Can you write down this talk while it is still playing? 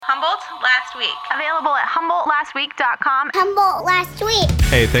Humboldt Last Week. Available at HumboldtLastWeek.com. Humboldt Last Week.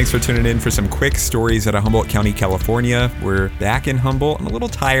 Hey, thanks for tuning in for some quick stories out of Humboldt County, California. We're back in Humboldt. I'm a little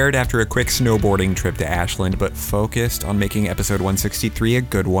tired after a quick snowboarding trip to Ashland, but focused on making episode 163 a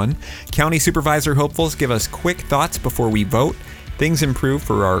good one. County Supervisor hopefuls give us quick thoughts before we vote. Things improve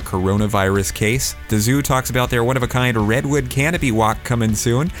for our coronavirus case. The zoo talks about their one-of-a-kind Redwood Canopy Walk coming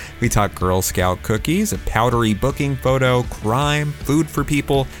soon. We talk Girl Scout cookies, a powdery booking photo, crime, food for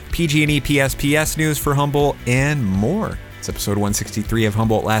people, PG&E PSPS news for Humboldt, and more. It's episode 163 of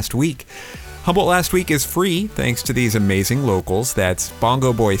Humboldt Last Week. Humboldt Last Week is free thanks to these amazing locals. That's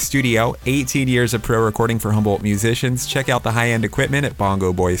Bongo Boy Studio, 18 years of pro recording for Humboldt musicians. Check out the high-end equipment at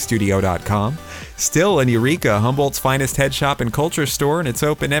bongoboystudio.com. Still in Eureka, Humboldt's finest head shop and culture store, and it's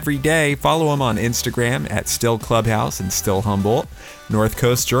open every day. Follow them on Instagram at Still Clubhouse and Still Humboldt. North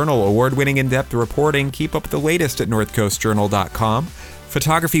Coast Journal, award-winning in-depth reporting. Keep up with the latest at northcoastjournal.com.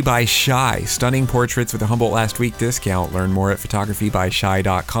 Photography by Shy, stunning portraits with a Humboldt Last Week discount. Learn more at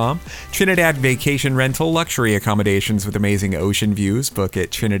photographybyshy.com. Trinidad Vacation Rental, luxury accommodations with amazing ocean views. Book at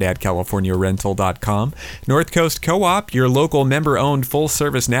trinidadcaliforniarental.com. North Coast Co-op, your local member-owned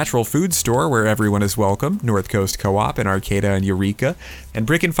full-service natural food store where everyone is welcome. North Coast Co-op in Arcata and Eureka. And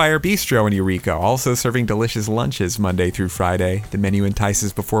Brick and Fire Bistro in Eureka, also serving delicious lunches Monday through Friday. The menu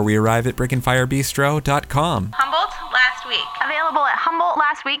entices before we arrive at brickandfirebistro.com. Humboldt Last Week. Available at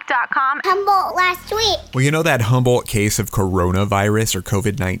HumboldtLastWeek.com. Humboldt Last Week. Well, you know that Humboldt case of coronavirus or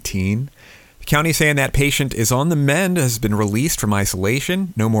COVID-19? The county saying that patient is on the mend, has been released from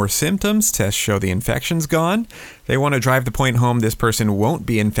isolation, no more symptoms, tests show the infection's gone. They want to drive the point home this person won't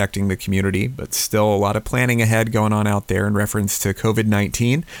be infecting the community, but still a lot of planning ahead going on out there in reference to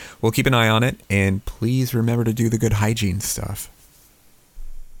COVID-19. We'll keep an eye on it, and please remember to do the good hygiene stuff.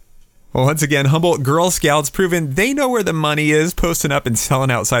 Well, once again, Humboldt Girl Scouts proven they know where the money is, posting up and selling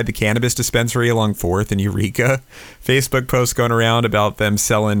outside the cannabis dispensary along 4th and Eureka. Facebook posts going around about them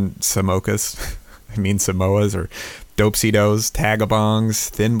selling Samoas or Dope-C-Dos, Tagabongs,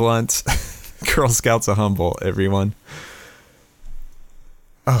 Thin Blunts. Girl Scouts of Humboldt, everyone.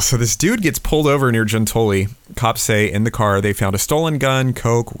 Oh, so this dude gets pulled over near Gentoli. Cops say in the car they found a stolen gun,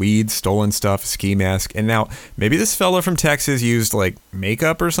 coke, weed, stolen stuff, a ski mask. And now, maybe this fella from Texas used like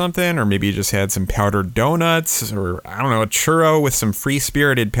makeup or something, or maybe he just had some powdered donuts, or I don't know, a churro with some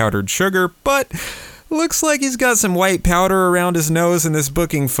free-spirited powdered sugar, but looks like he's got some white powder around his nose in this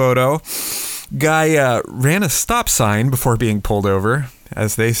booking photo. Guy ran a stop sign before being pulled over.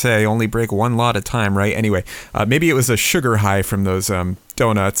 As they say, only break one law at a time, right? Anyway, maybe it was a sugar high from those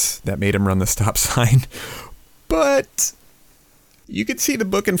donuts that made him run the stop sign. But you can see the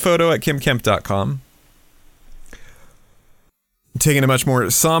booking photo at kimkemp.com. Taking a much more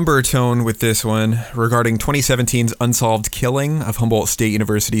somber tone with this one regarding 2017's unsolved killing of Humboldt State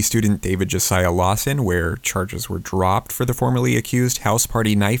University student David Josiah Lawson, where charges were dropped for the formerly accused house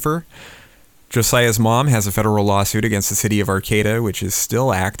party knifer. Josiah's mom has a federal lawsuit against the city of Arcata, which is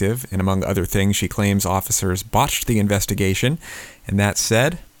still active, and among other things, she claims officers botched the investigation. And that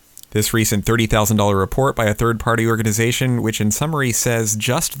said, this recent $30,000 report by a third-party organization, which in summary says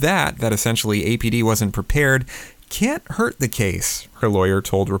just that essentially APD wasn't prepared, can't hurt the case, her lawyer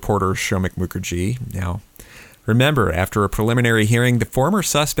told reporter Shomik Mukherjee. Now, remember, after a preliminary hearing, the former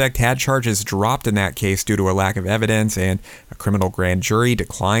suspect had charges dropped in that case due to a lack of evidence, and a criminal grand jury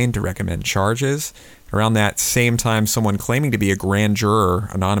declined to recommend charges. Around that same time, someone claiming to be a grand juror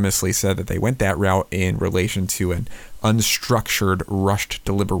anonymously said that they went that route in relation to an unstructured, rushed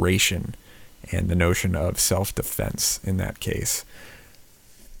deliberation and the notion of self-defense in that case.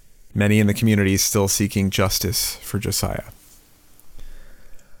 Many in the community still seeking justice for Josiah.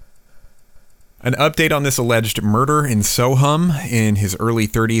 An update on this alleged murder in Soham. In his early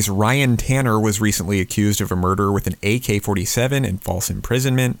 30s, Ryan Tanner was recently accused of a murder with an AK-47 and false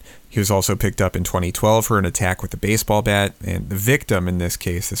imprisonment. He was also picked up in 2012 for an attack with a baseball bat, and the victim in this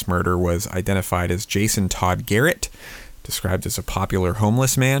case, this murder, was identified as Jason Todd Garrett, described as a popular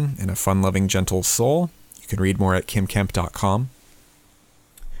homeless man and a fun-loving, gentle soul. You can read more at kimkemp.com.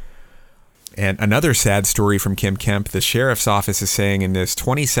 And another sad story from Kim Kemp, the sheriff's office is saying in this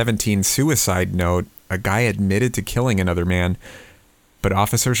 2017 suicide note, a guy admitted to killing another man, but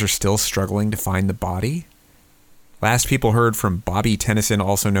officers are still struggling to find the body. Last people heard from Bobby Tennyson,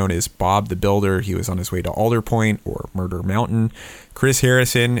 also known as Bob the Builder. He was on his way to Alder Point or Murder Mountain. Chris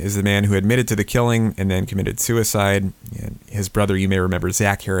Harrison is the man who admitted to the killing and then committed suicide. And his brother, you may remember,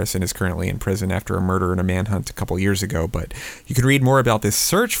 Zach Harrison, is currently in prison after a murder and a manhunt a couple years ago. But you can read more about this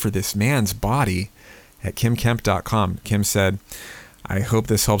search for this man's body at kimkemp.com. Kim said, "I hope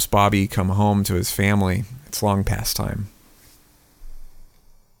this helps Bobby come home to his family. It's long past time."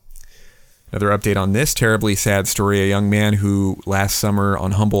 Another update on this terribly sad story. A young man who last summer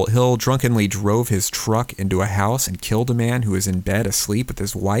on Humboldt Hill drunkenly drove his truck into a house and killed a man who was in bed asleep with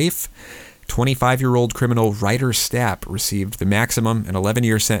his wife. 25-year-old criminal Ryder Stapp received the maximum, an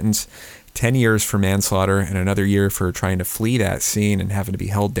 11-year sentence, 10 years for manslaughter, and another year for trying to flee that scene and having to be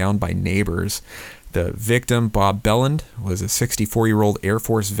held down by neighbors. The victim, Bob Belland, was a 64-year-old Air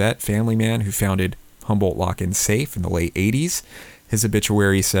Force vet family man who founded Humboldt Lock-In Safe in the late 80s. His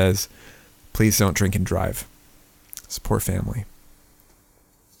obituary says, "Please don't drink and drive." It's a poor family.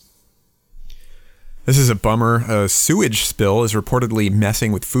 This is a bummer. A sewage spill is reportedly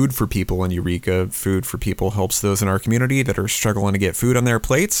messing with Food for People in Eureka. Food for People helps those in our community that are struggling to get food on their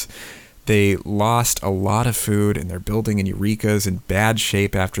plates. They lost a lot of food, and their building in Eureka is in bad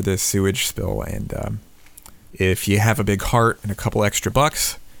shape after this sewage spill. And if you have a big heart and a couple extra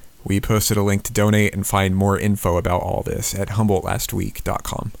bucks, we posted a link to donate and find more info about all this at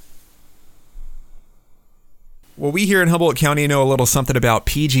HumboldtLastWeek.com. Well, we here in Humboldt County know a little something about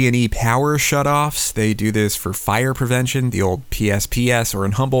PG&E power shutoffs. They do this for fire prevention, the old PSPS, or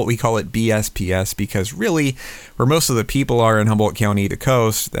in Humboldt we call it BSPS, because really, where most of the people are in Humboldt County, the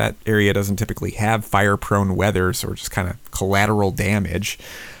coast, that area doesn't typically have fire-prone weather, so just kind of collateral damage.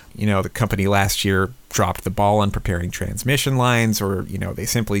 You know, the company last year dropped the ball on preparing transmission lines, or, you know, they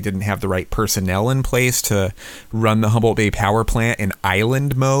simply didn't have the right personnel in place to run the Humboldt Bay power plant in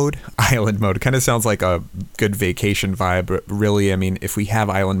island mode. Island mode kind of sounds like a good vacation vibe, but really, I mean, if we have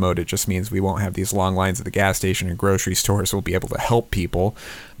island mode, it just means we won't have these long lines at the gas station and grocery stores. We'll be able to help people,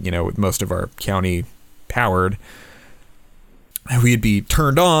 you know, with most of our county powered. We'd be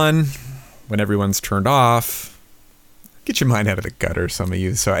turned on when everyone's turned off. Get your mind out of the gutter, some of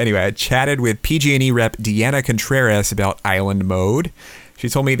you. So anyway, I chatted with PG&E rep Deanna Contreras about island mode. She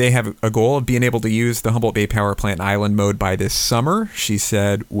told me they have a goal of being able to use the Humboldt Bay Power Plant island mode by this summer. She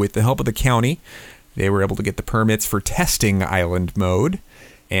said with the help of the county, they were able to get the permits for testing island mode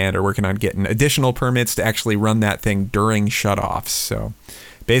and are working on getting additional permits to actually run that thing during shutoffs. So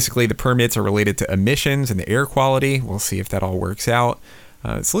basically the permits are related to emissions and the air quality. We'll see if that all works out.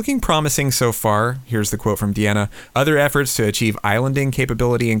 It's looking promising so far. Here's the quote from Deanna. Other efforts to achieve islanding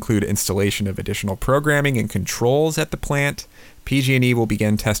capability include installation of additional programming and controls at the plant. PG&E will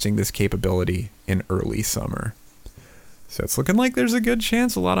begin testing this capability in early summer. So it's looking like there's a good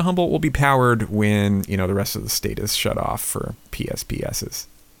chance a lot of Humboldt will be powered when, you know, the rest of the state is shut off for PSPSs.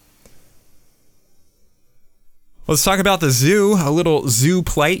 Let's talk about the zoo. A little zoo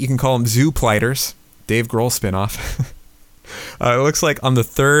plight. You can call them zoo plighters. Dave Grohl spinoff. It looks like on the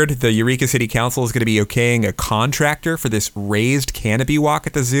 3rd, the Eureka City Council is going to be okaying a contractor for this raised canopy walk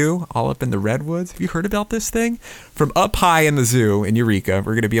at the zoo, all up in the redwoods. Have you heard about this thing? From up high in the zoo in Eureka,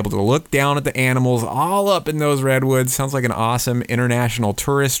 we're going to be able to look down at the animals all up in those redwoods. Sounds like an awesome international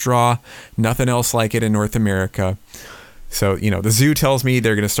tourist draw. Nothing else like it in North America. So, you know, the zoo tells me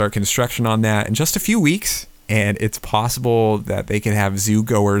they're going to start construction on that in just a few weeks. And it's possible that they could have zoo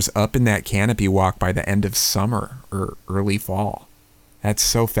goers up in that canopy walk by the end of summer or early fall. That's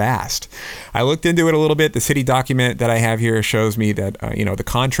so fast. I looked into it a little bit. The city document that I have here shows me that, the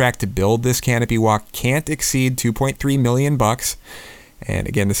contract to build this canopy walk can't exceed $2.3 million. And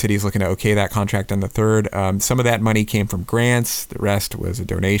again, the city's looking to okay that contract on the 3rd. Some of that money came from grants. The rest was a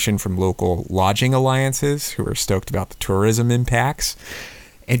donation from local lodging alliances who are stoked about the tourism impacts.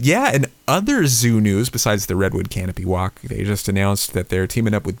 And yeah, in other zoo news, besides the Redwood Canopy Walk, they just announced that they're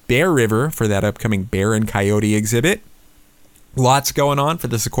teaming up with Bear River for that upcoming bear and coyote exhibit. Lots going on for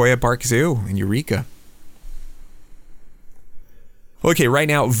the Sequoia Park Zoo in Eureka. Okay, right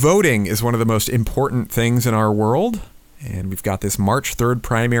now, voting is one of the most important things in our world. And we've got this March 3rd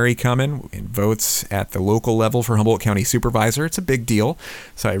primary coming, and votes at the local level for Humboldt County Supervisor. It's a big deal.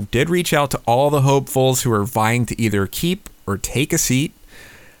 So I did reach out to all the hopefuls who are vying to either keep or take a seat.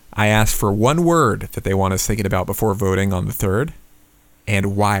 I asked for one word that they want us thinking about before voting on the 3rd,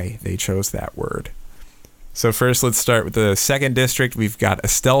 and why they chose that word. So first, let's start with the 2nd District. We've got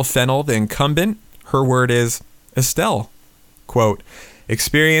Estelle Fennell, the incumbent. Her word is Estelle. Quote,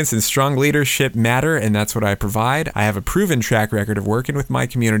 experience and strong leadership matter, and that's what I provide. I have a proven track record of working with my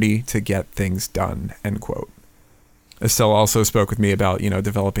community to get things done, end quote. Estelle also spoke with me about,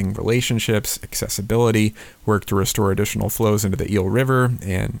 developing relationships, accessibility, work to restore additional flows into the Eel River,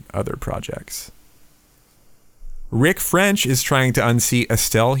 and other projects. Rick French is trying to unseat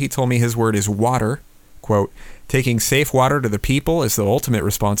Estelle. He told me his word is water. Quote, taking safe water to the people is the ultimate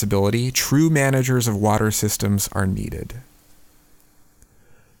responsibility. True managers of water systems are needed.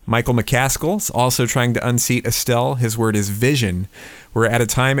 Michael McCaskill's also trying to unseat Estelle. His word is vision. We're at a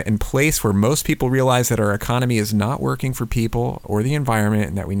time and place where most people realize that our economy is not working for people or the environment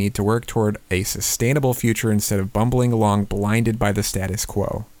and that we need to work toward a sustainable future instead of bumbling along blinded by the status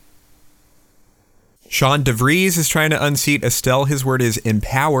quo. Sean DeVries is trying to unseat Estelle. His word is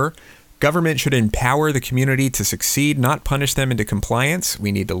empower. Government should empower the community to succeed, not punish them into compliance.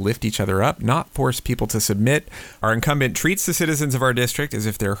 We need to lift each other up, not force people to submit. Our incumbent treats the citizens of our district as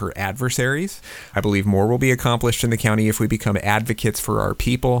if they're her adversaries. I believe more will be accomplished in the county if we become advocates for our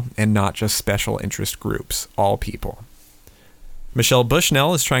people and not just special interest groups, all people. Michelle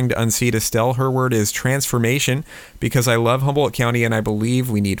Bushnell is trying to unseat Estelle. Her word is transformation because I love Humboldt County and I believe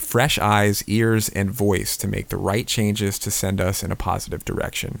we need fresh eyes, ears, and voice to make the right changes to send us in a positive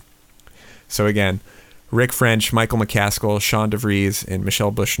direction. So again, Rick French, Michael McCaskill, Sean DeVries, and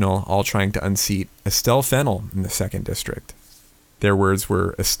Michelle Bushnell all trying to unseat Estelle Fennell in the 2nd District. Their words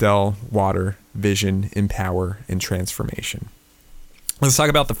were Estelle, water, vision, empower, and transformation. Let's talk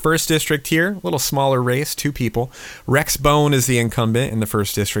about the 1st District here. A little smaller race, 2 people. Rex Bone is the incumbent in the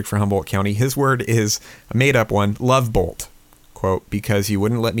 1st District for Humboldt County. His word is a made-up one, love Bolt. Quote, because you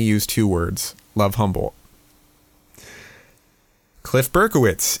wouldn't let me use 2 words, love Humboldt. Cliff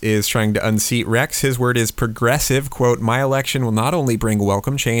Berkowitz is trying to unseat Rex. His word is progressive. Quote, my election will not only bring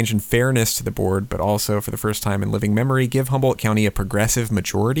welcome change and fairness to the board, but also, for the first time in living memory, give Humboldt County a progressive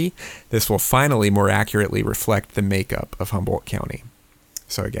majority. This will finally more accurately reflect the makeup of Humboldt County.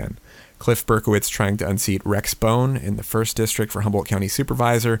 So again, Cliff Berkowitz trying to unseat Rex Bone in the 1st District for Humboldt County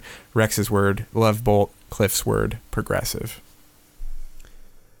Supervisor. Rex's word, love Bolt. Cliff's word, progressive.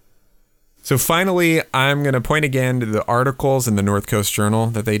 So finally, I'm going to point again to the articles in the North Coast Journal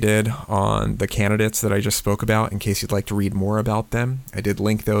that they did on the candidates that I just spoke about in case you'd like to read more about them. I did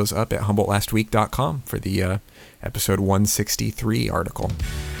link those up at HumboldtLastWeek.com for the episode 163 article.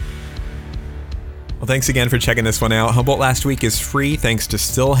 Well, thanks again for checking this one out. Humboldt Last Week is free thanks to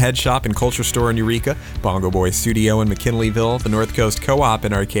Still Head Shop and Culture Store in Eureka, Bongo Boy Studio in McKinleyville, the North Coast Co-op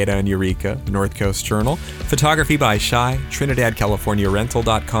in Arcata and Eureka, the North Coast Journal, photography by Shy,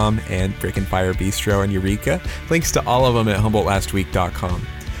 TrinidadCaliforniaRental.com, and Brick and Fire Bistro in Eureka. Links to all of them at HumboldtLastWeek.com.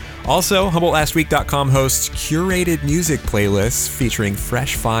 Also, HumboldtLastWeek.com hosts curated music playlists featuring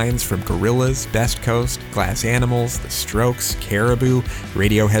fresh finds from Gorillaz, Best Coast, Glass Animals, The Strokes, Caribou,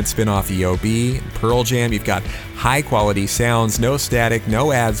 Radiohead spinoff EOB, and Pearl Jam. You've got high-quality sounds, no static,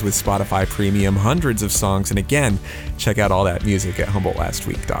 no ads with Spotify Premium, hundreds of songs, and again, check out all that music at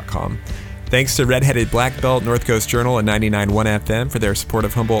HumboldtLastWeek.com. Thanks to Redheaded Black Belt, North Coast Journal, and 99.1 FM for their support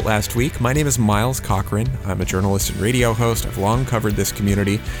of Humboldt Last Week. My name is Miles Cochran. I'm a journalist and radio host. I've long covered this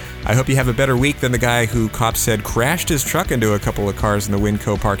community. I hope you have a better week than the guy who cops said crashed his truck into a couple of cars in the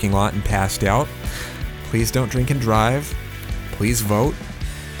Winco parking lot and passed out. Please don't drink and drive. Please vote.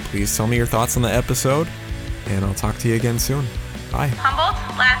 Please tell me your thoughts on the episode. And I'll talk to you again soon. Bye.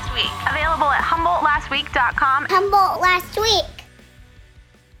 Humboldt Last Week. Available at HumboldtLastWeek.com. Humboldt Last Week.